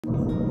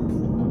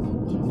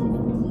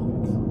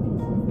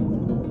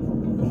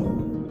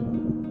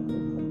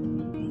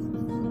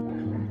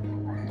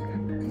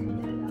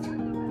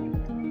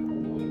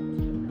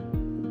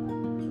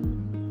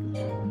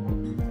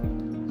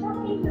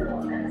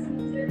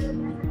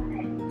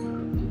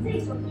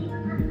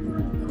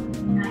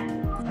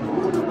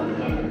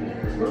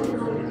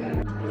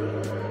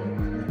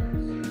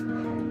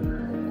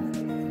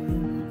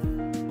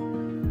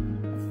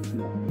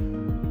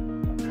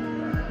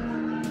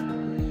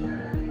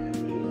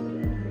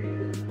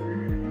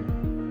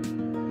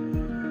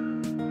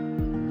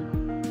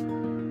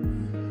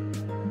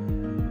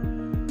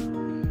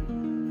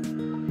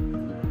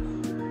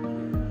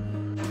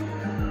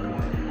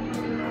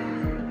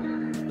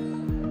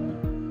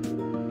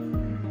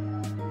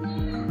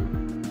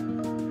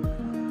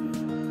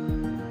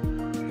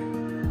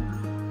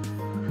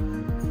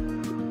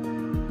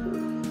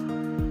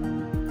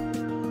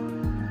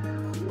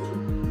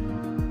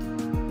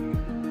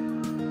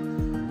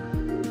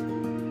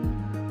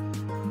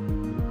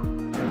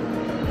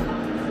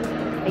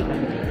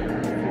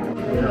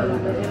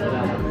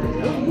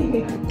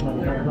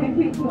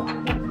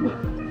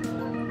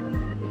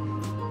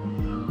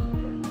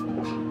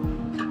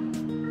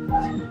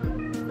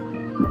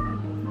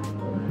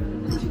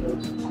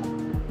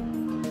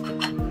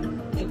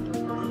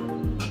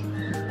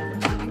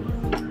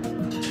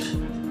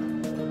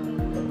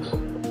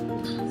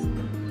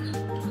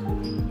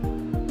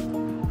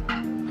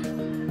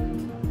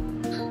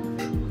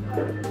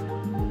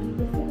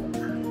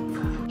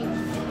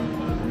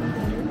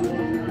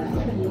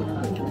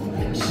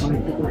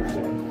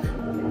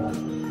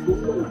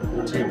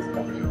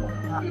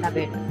食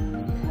べる。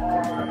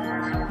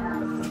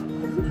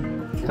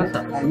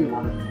傘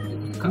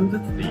缶ず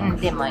つでいい？うん、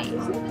でもいい。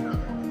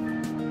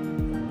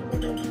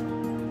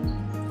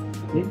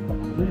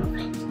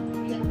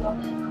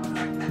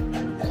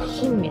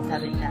金目食べ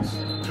たい。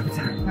食べ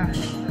たい。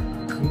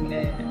くん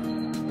ね。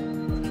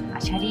あ、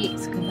シャリ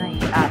少ない。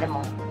あ、で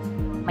も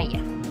まあいいや。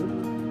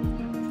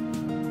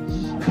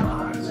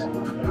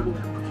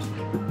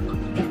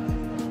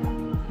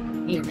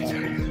いいね。食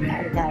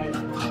べたい。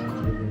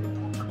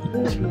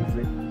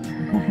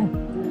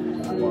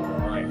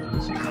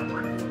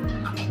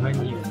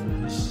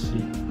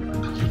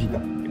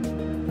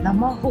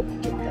生ホッ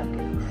ケだけど、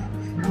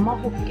生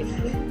ホッケ食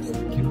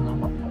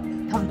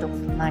べたこと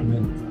ない。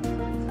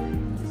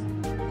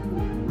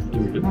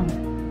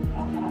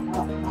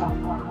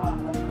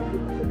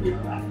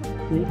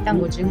単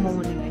語注文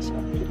お願いしま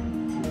す。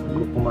こ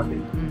こまで。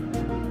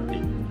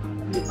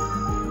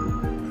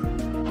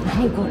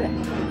何これ。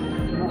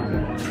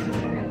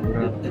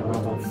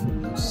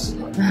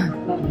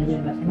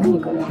何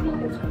こ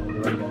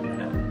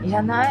れ。い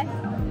らない？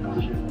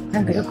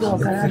なんかよくわ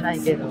からない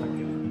けど。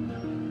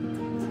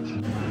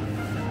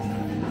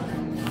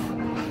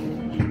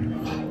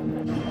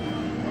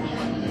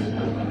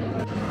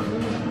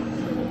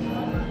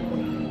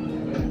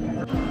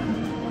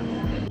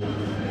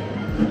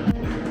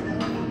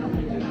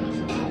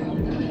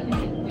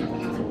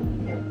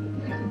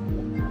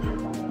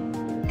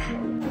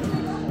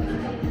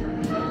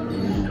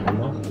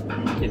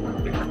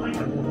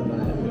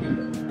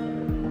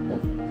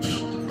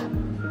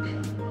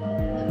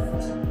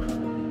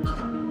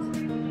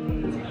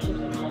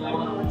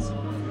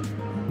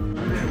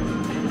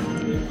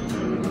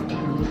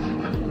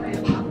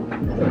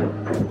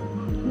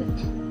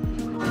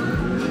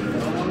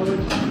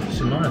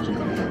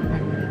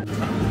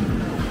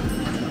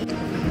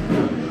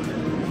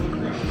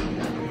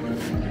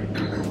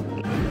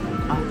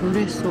溢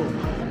れそう。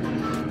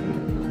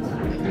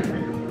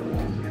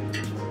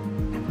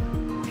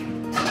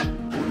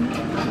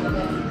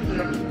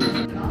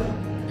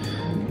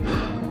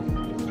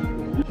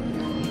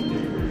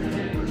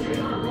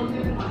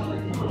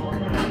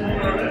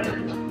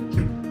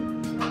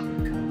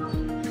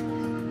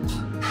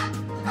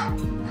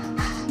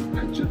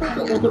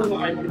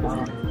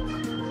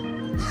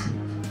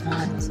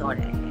何それ。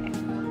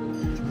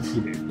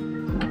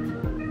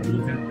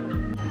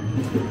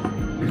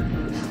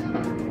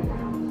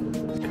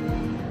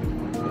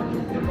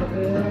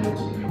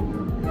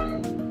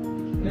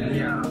い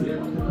や、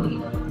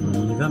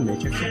身がめ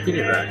ちゃくちゃ綺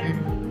麗だね。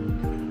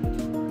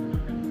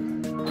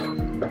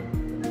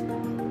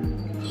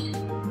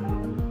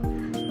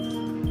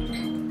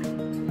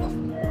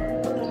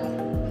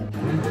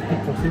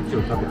おせち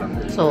を食べたん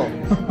だよ。そう。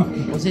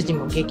おせち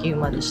も激う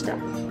までした。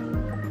美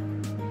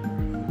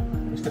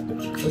味しかった。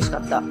美味しか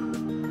った。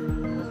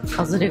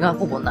外れが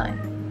ほぼないっ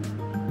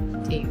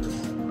ていう。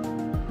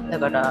だ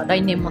から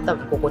来年も多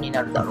分ここに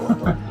なるだろう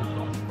と。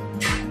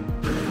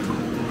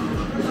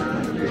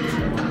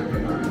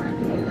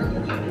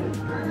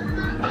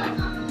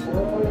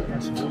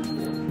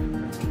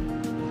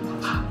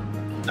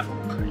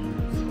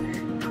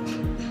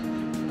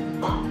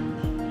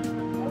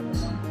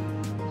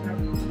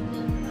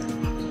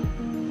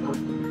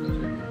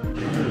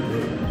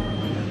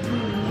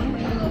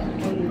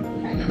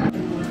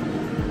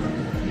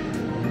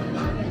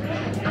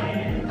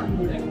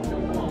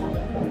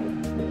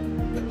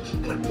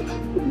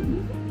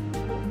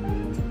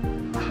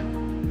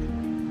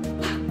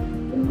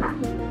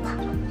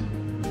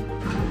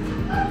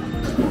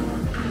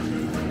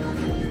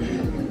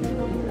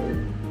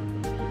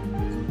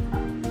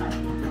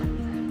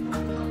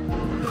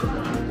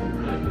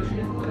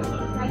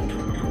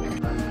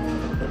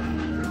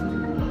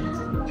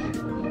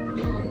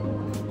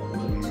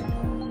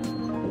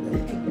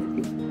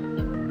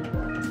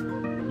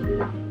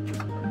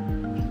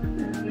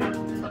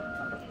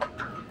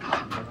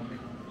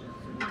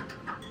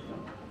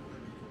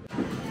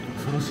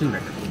恐ろしいんだ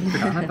けど。て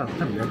かあなた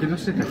多分やけど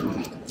してたよ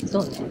ね。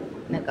そうね。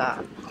なん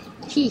か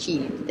ヒーヒー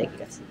言ってた気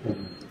がする。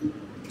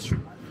シュッ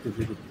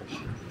て出てきた。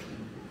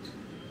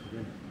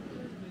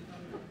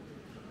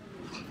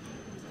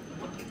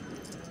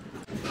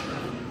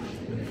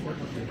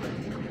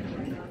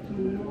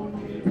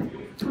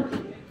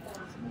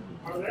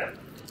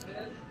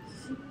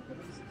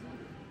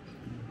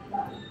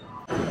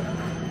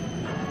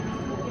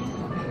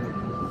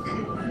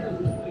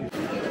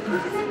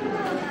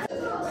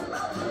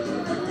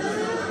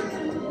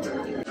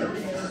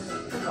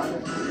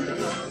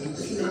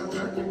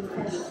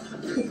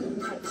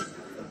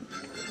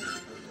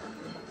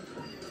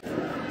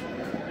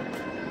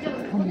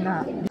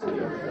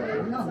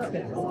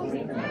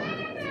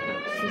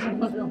こ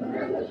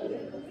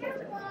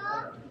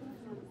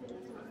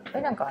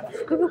れなんか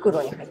福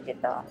袋に入って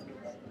た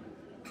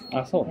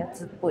あ、そうや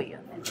つっぽいよ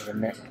ね。これ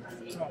ね。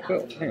こ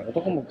れ、何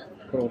男も、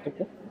これ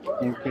男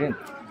着れんの？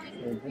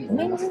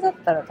メンズだっ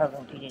たら多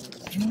分着れるんだ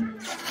よね。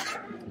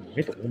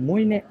目と重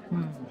いね。う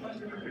ん。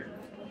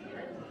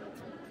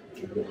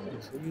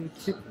そういう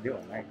季節で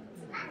はない。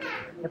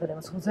やっぱで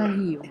も素材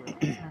いいよ。やっ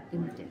て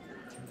みて。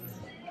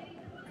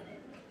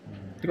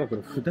てかこ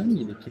れ普段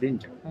着で着れん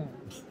じゃん。う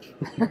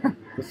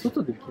ん。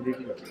外で着れ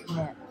るよ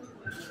ね。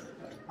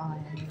あ、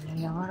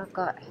柔ら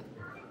かい。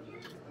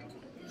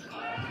素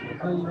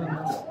材はな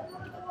んだ。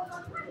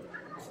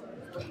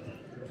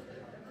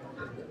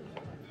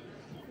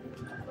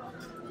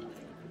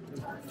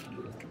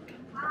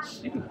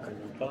シルク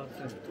 2%。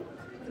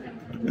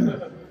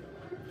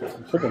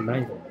ほぼな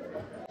いぞ。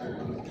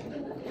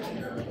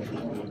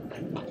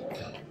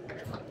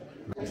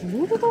ル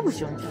ールダブ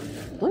ションじゃ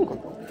ん。どういうこ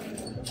と？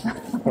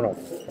ほら。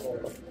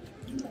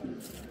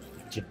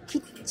キッ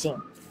チン。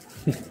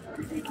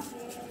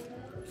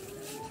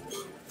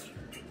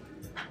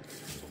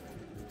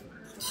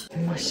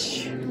マッ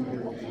シュ。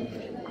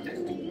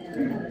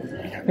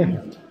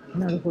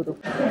なるほど。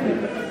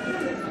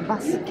バ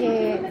ス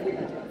系。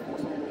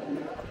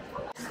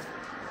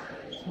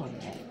そう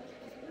ね。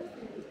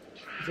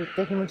絶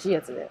対気持ちいい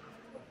やつだよ。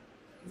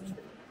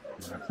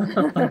そうね。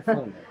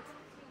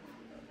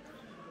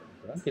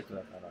ブランケット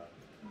だから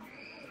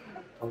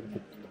タオルケッ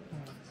ト。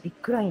ビッ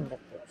グラインだっ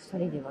て2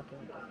人で分ける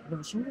と。で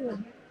もしんどいよ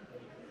ね。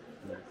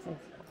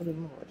これ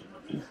もう、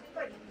う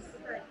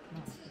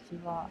ち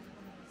は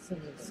す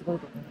ごい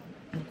こ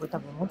とに、これ多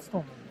分持つと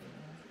思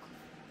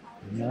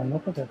うんだよね。あの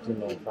子たち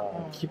のさ、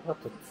牙と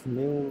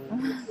爪を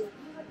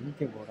見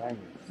てごらんよ。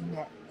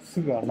ね。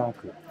すぐ穴開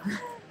く。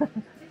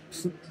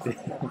スッて。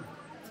こ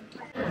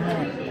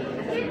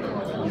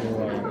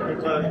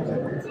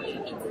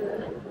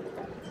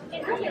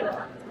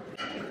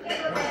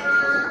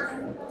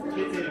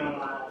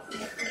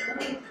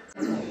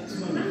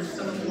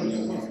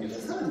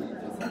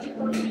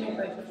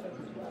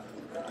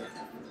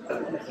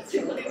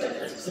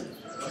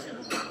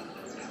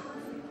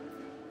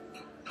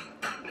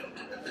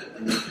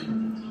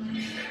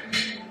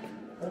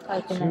れ書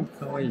いてない。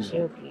かわいいね。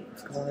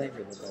使わないけ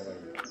どかわいい。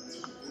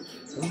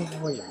そんなか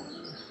わいいよね。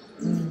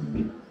う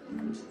ん。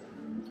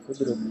これ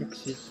で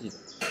 600cc だ。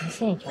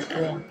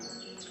2100円。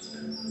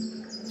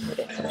こ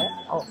れ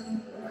あ、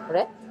これ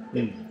う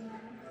ん。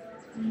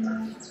な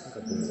んかこ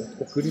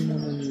う、贈り物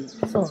に。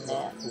そうね。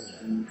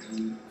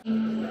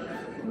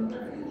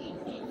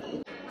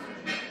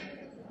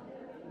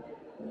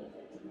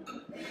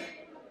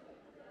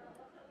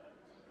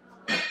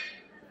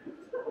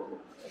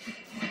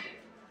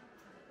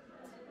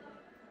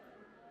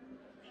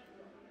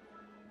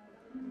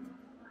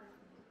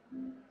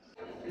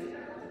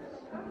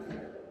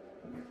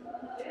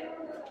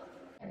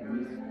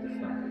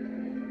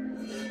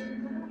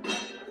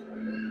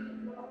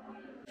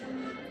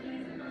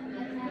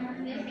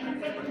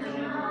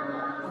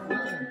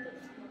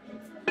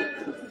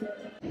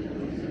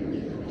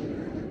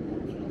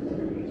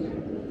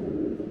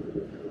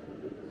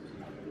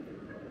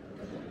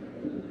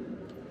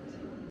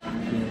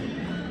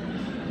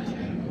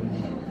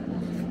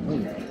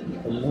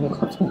本物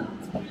かと思っ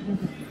た。こ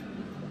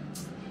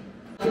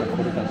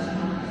れだし。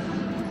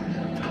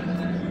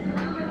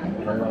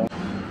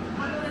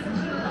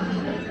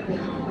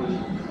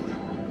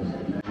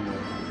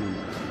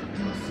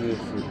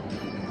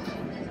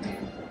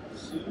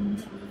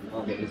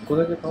1個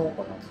だけ買おう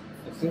かな。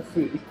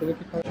SS1 個だ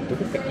け買おう。どれ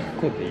か1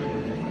個でいいよね。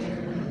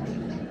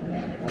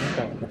あな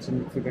たは蜂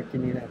蜜が気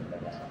になるか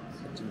ら、そっ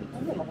ち見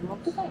て。でも持っ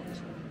てたいんでし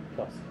ょ。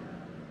そう。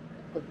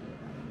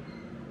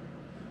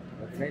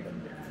持ってないだっ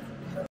て。